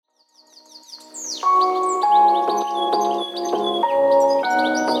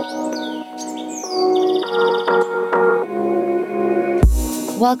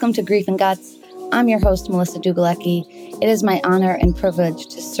Welcome to Grief and Guts. I'm your host, Melissa Dugalecki. It is my honor and privilege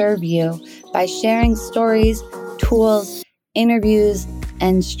to serve you by sharing stories, tools, interviews,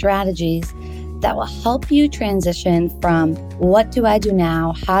 and strategies that will help you transition from what do I do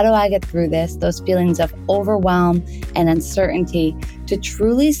now, how do I get through this, those feelings of overwhelm and uncertainty, to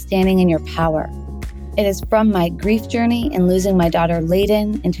truly standing in your power. It is from my grief journey in losing my daughter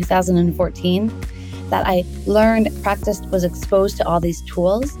Layden in 2014 that I learned, practiced, was exposed to all these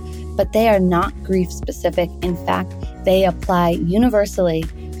tools, but they are not grief specific. In fact, they apply universally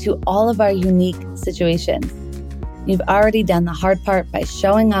to all of our unique situations. You've already done the hard part by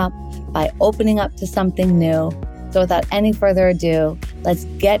showing up, by opening up to something new. So without any further ado, let's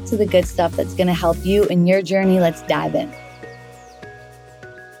get to the good stuff that's going to help you in your journey. Let's dive in.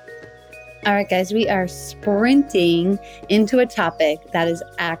 All right, guys, we are sprinting into a topic that is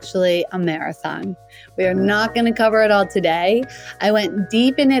actually a marathon. We are not going to cover it all today. I went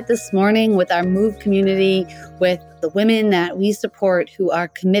deep in it this morning with our Move community, with the women that we support who are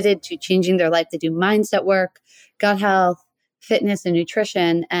committed to changing their life. They do mindset work, gut health, fitness, and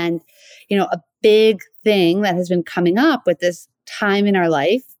nutrition. And, a big thing that has been coming up with this time in our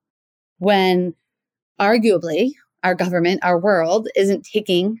life when arguably our government, our world isn't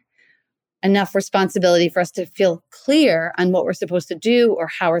taking enough responsibility for us to feel clear on what we're supposed to do or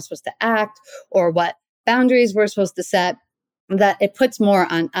how we're supposed to act or what boundaries we're supposed to set, that it puts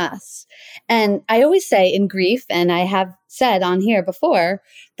more on us. And I always say in grief, and I have said on here before,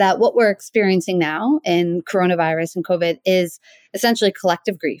 that what we're experiencing now in coronavirus and COVID is essentially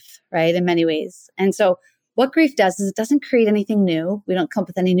collective grief, right? In many ways. And so what grief does is it doesn't create anything new. We don't come up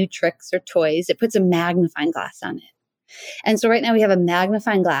with any new tricks or toys. It puts a magnifying glass on it. And so right now we have a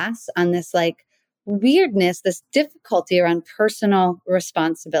magnifying glass on this weirdness, this difficulty around personal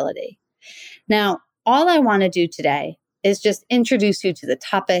responsibility. Now, all I want to do today is just introduce you to the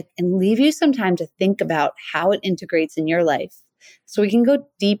topic and leave you some time to think about how it integrates in your life so we can go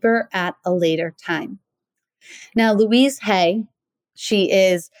deeper at a later time. Now, Louise Hay, she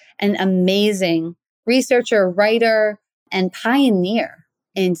is an amazing researcher, writer, and pioneer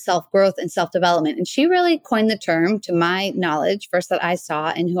in self-growth and self-development. And she really coined the term, to my knowledge, first that I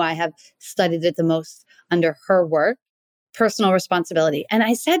saw and who I have studied it the most under her work, personal responsibility. And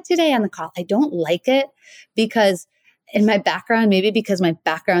I said today on the call, I don't like it because in my background, maybe because my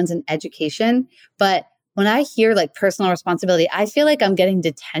background's in education, but when I hear personal responsibility, I feel like I'm getting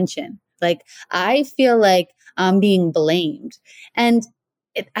detention. I feel like I'm being blamed. And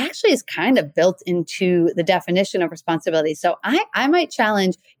it actually is kind of built into the definition of responsibility. So I might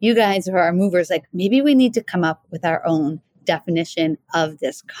challenge you guys who are movers, maybe we need to come up with our own definition of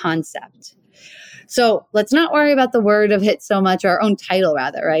this concept. So let's not worry about the word of it so much, or our own title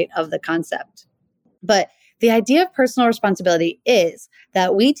rather, right, of the concept. But the idea of personal responsibility is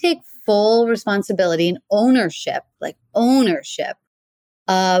that we take full responsibility and ownership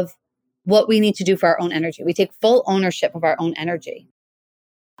of what we need to do for our own energy. We take full ownership of our own energy.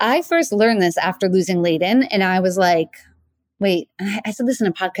 I first learned this after losing Layden, and I was like, wait, I said this in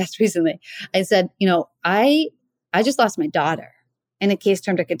a podcast recently. I said, I just lost my daughter in a case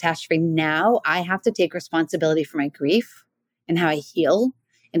termed a catastrophe. Now I have to take responsibility for my grief and how I heal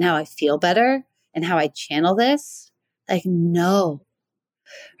and how I feel better and how I channel this. No,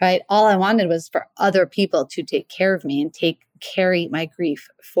 right? All I wanted was for other people to take care of me and carry my grief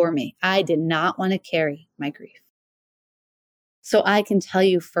for me. I did not want to carry my grief. So I can tell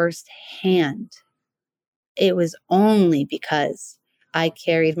you firsthand, it was only because I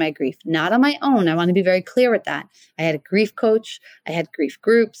carried my grief, not on my own. I want to be very clear with that. I had a grief coach. I had grief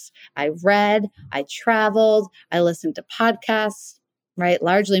groups. I read, I traveled, I listened to podcasts, right?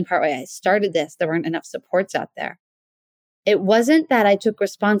 Largely in part why I started this. There weren't enough supports out there. It wasn't that I took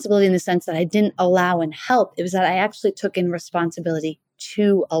responsibility in the sense that I didn't allow and help. It was that I actually took in responsibility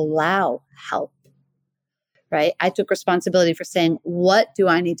to allow help. Right? I took responsibility for saying, what do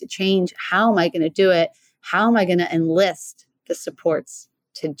I need to change? How am I going to do it? How am I going to enlist the supports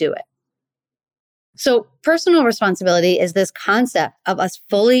to do it? So personal responsibility is this concept of us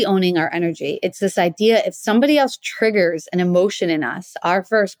fully owning our energy. It's this idea, if somebody else triggers an emotion in us, our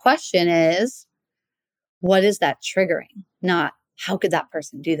first question is, what is that triggering? Not, how could that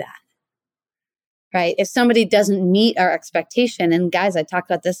person do that? Right? If somebody doesn't meet our expectation, and guys, I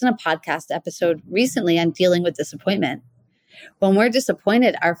talked about this in a podcast episode recently on dealing with disappointment. When we're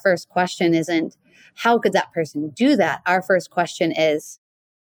disappointed, our first question isn't, how could that person do that? Our first question is,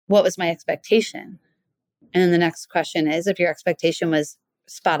 what was my expectation? And then the next question is, if your expectation was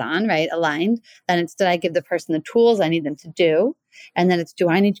spot on, right, aligned, then it's, did I give the person the tools I need them to do? And then it's, do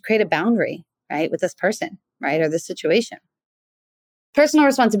I need to create a boundary, right, with this person, right, or this situation? Personal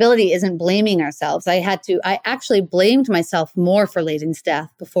responsibility isn't blaming ourselves. I actually blamed myself more for Layden's death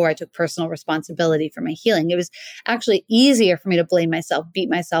before I took personal responsibility for my healing. It was actually easier for me to blame myself, beat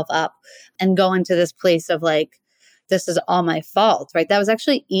myself up, and go into this place of like, this is all my fault, right? That was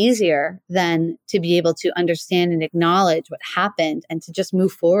actually easier than to be able to understand and acknowledge what happened and to just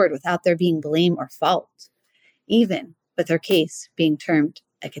move forward without there being blame or fault, even with her case being termed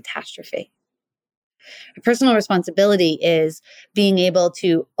a catastrophe. Personal responsibility is being able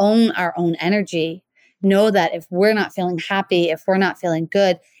to own our own energy, know that if we're not feeling happy, if we're not feeling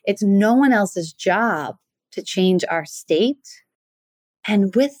good, it's no one else's job to change our state.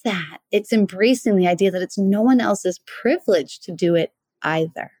 And with that, it's embracing the idea that it's no one else's privilege to do it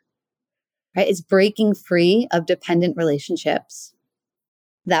either, right? It's breaking free of dependent relationships.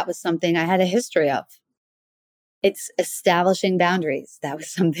 That was something I had a history of. It's establishing boundaries. That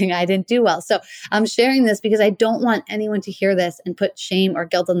was something I didn't do well. So I'm sharing this because I don't want anyone to hear this and put shame or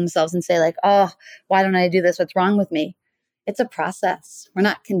guilt on themselves and say like, oh, why don't I do this? What's wrong with me? It's a process. We're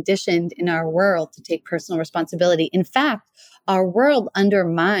not conditioned in our world to take personal responsibility. In fact, our world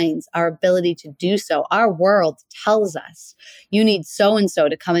undermines our ability to do so. Our world tells us you need so-and-so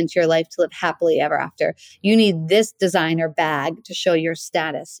to come into your life to live happily ever after. You need this designer bag to show your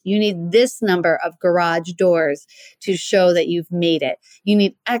status. You need this number of garage doors to show that you've made it. You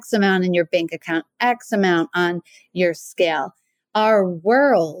need X amount in your bank account, X amount on your scale. Our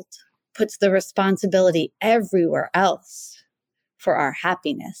world puts the responsibility everywhere else for our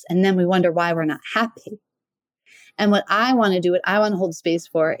happiness. And then we wonder why we're not happy. And what I want to do, what I want to hold space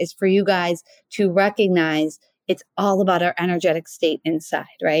for is for you guys to recognize it's all about our energetic state inside,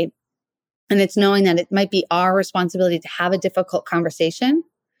 right? And it's knowing that it might be our responsibility to have a difficult conversation.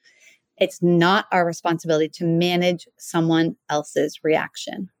 It's not our responsibility to manage someone else's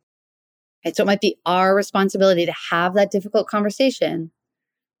reaction. Right? So it might be our responsibility to have that difficult conversation,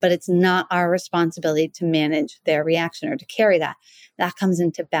 but it's not our responsibility to manage their reaction or to carry that. That comes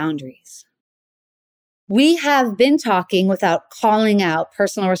into boundaries. We have been talking without calling out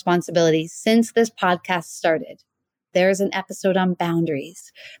personal responsibility since this podcast started. There's an episode on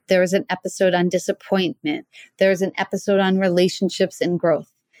boundaries. There's an episode on disappointment. There's an episode on relationships and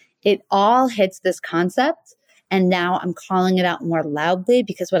growth. It all hits this concept. And now I'm calling it out more loudly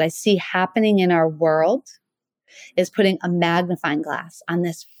because what I see happening in our world is putting a magnifying glass on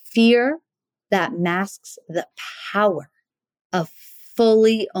this fear that masks the power of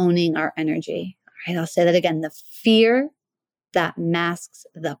fully owning our energy. All right, I'll say that again. The fear that masks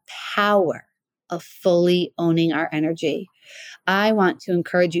the power of fully owning our energy. I want to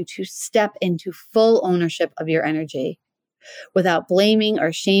encourage you to step into full ownership of your energy without blaming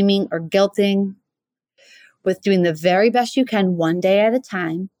or shaming or guilting, with doing the very best you can one day at a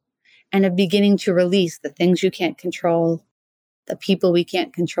time, and of beginning to release the things you can't control, the people we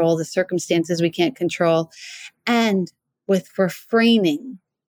can't control, the circumstances we can't control, and with refraining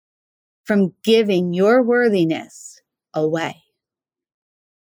from giving your worthiness away.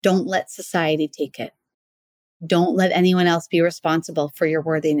 Don't let society take it. Don't let anyone else be responsible for your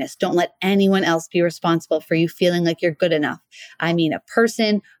worthiness. Don't let anyone else be responsible for you feeling like you're good enough. I mean, a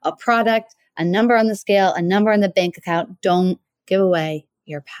person, a product, a number on the scale, a number on the bank account. Don't give away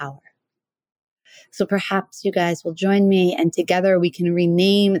your power. So perhaps you guys will join me and together we can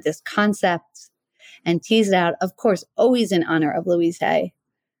rename this concept and tease it out. Of course, always in honor of Louise Hay.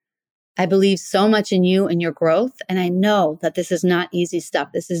 I believe so much in you and your growth. And I know that this is not easy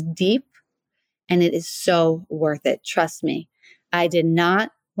stuff. This is deep and it is so worth it. Trust me. I did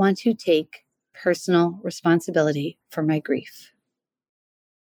not want to take personal responsibility for my grief.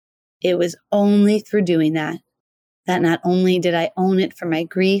 It was only through doing that not only did I own it for my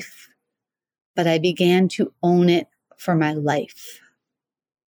grief, but I began to own it for my life.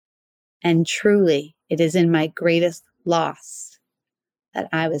 And truly, it is in my greatest loss that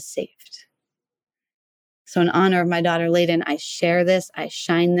I was saved. So in honor of my daughter, Layden, I share this, I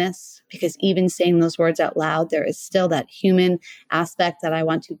shine this, because even saying those words out loud, there is still that human aspect that I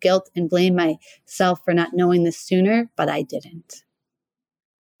want to guilt and blame myself for not knowing this sooner, but I didn't.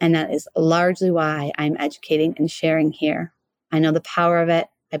 And that is largely why I'm educating and sharing here. I know the power of it.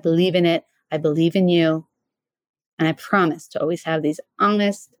 I believe in it. I believe in you. And I promise to always have these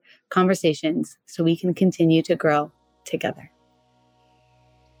honest conversations so we can continue to grow together.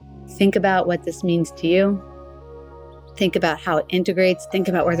 Think about what this means to you. Think about how it integrates. Think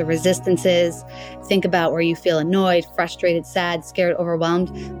about where the resistance is. Think about where you feel annoyed, frustrated, sad, scared,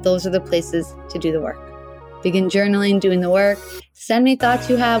 overwhelmed. Those are the places to do the work. Begin journaling, doing the work. Send me thoughts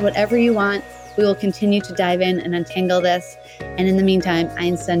you have, whatever you want. We will continue to dive in and untangle this. And in the meantime, I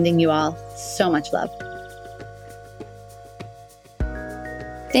am sending you all so much love.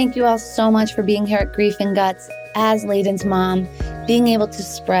 Thank you all so much for being here at Grief and Guts as Layden's mom, being able to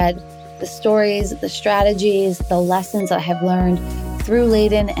spread the stories, the strategies, the lessons I have learned through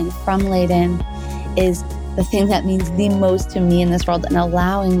Layden and from Layden is the thing that means the most to me in this world, and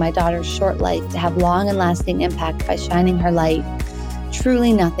allowing my daughter's short life to have long and lasting impact by shining her light.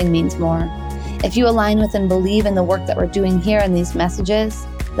 Truly nothing means more. If you align with and believe in the work that we're doing here and these messages,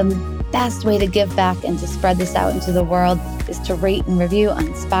 the best way to give back and to spread this out into the world is to rate and review on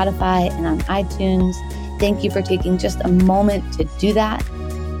Spotify and on iTunes. Thank you for taking just a moment to do that.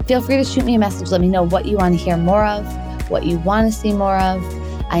 Feel free to shoot me a message. Let me know what you want to hear more of, what you want to see more of.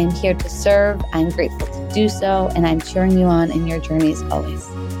 I am here to serve. I'm grateful to do so, and I'm cheering you on in your journeys always.